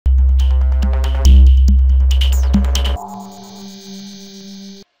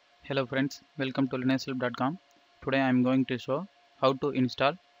Hello friends, welcome to linuxhelp.com. Today I am going to show how to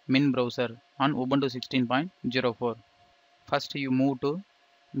install Mint browser on Ubuntu 16.04. First you move to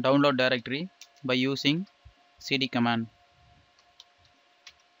download directory by using cd command.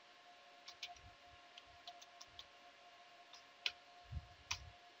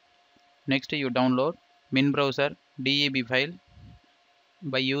 Next you download Mint browser deb file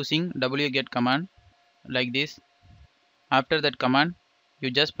by using wget command like this. After that command you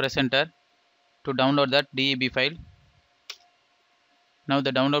just press enter to download that deb file. Now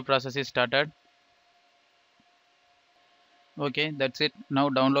the download process is started. Okay, that's it. Now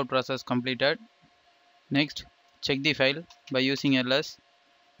download process completed. Next, check the file by using ls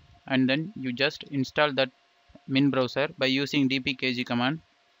and then you just install that Mint browser by using dpkg command.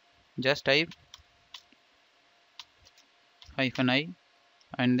 Just type -i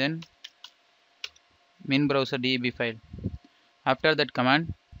and then Mint browser deb file. After that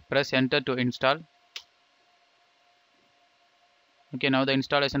command, press enter to install. Okay, now the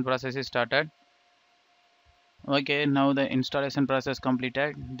installation process is started. Okay, now the installation process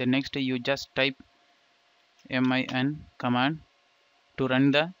completed. The next you just type min command to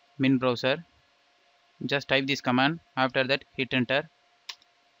run the Mint browser. Just type this command. After that hit enter.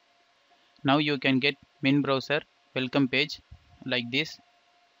 Now you can get Mint browser welcome page like this.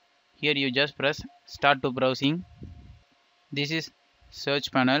 Here you just press start to browsing. This is search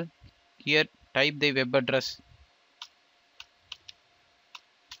panel. Here type the web address.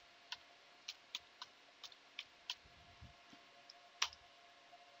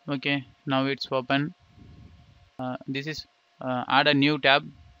 Okay, now it's open. This is add a new tab.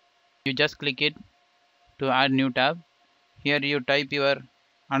 You just click it to add new tab. Here you type your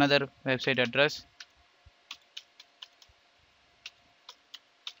another website address.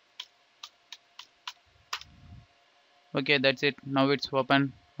 Okay, that's it. Now it's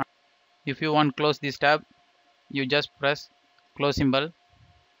open. If you want close this tab, you just press close symbol.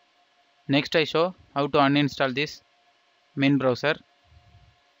 Next I show how to uninstall this Mint browser.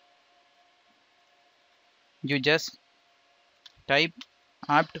 You just type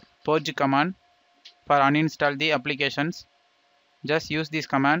apt purge command for uninstall the applications. Just use this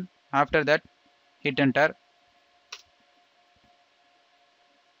command. After that hit enter.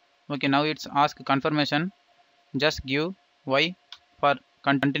 Okay, now it's ask confirmation. Just give Y for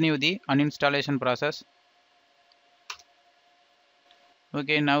continue the uninstallation process.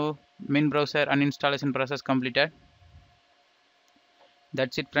 Okay, now Mint browser uninstallation process completed.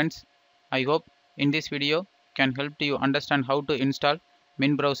 That's it friends. I hope in this video can help you understand how to install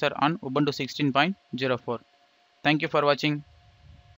Mint browser on Ubuntu 16.04. Thank you for watching.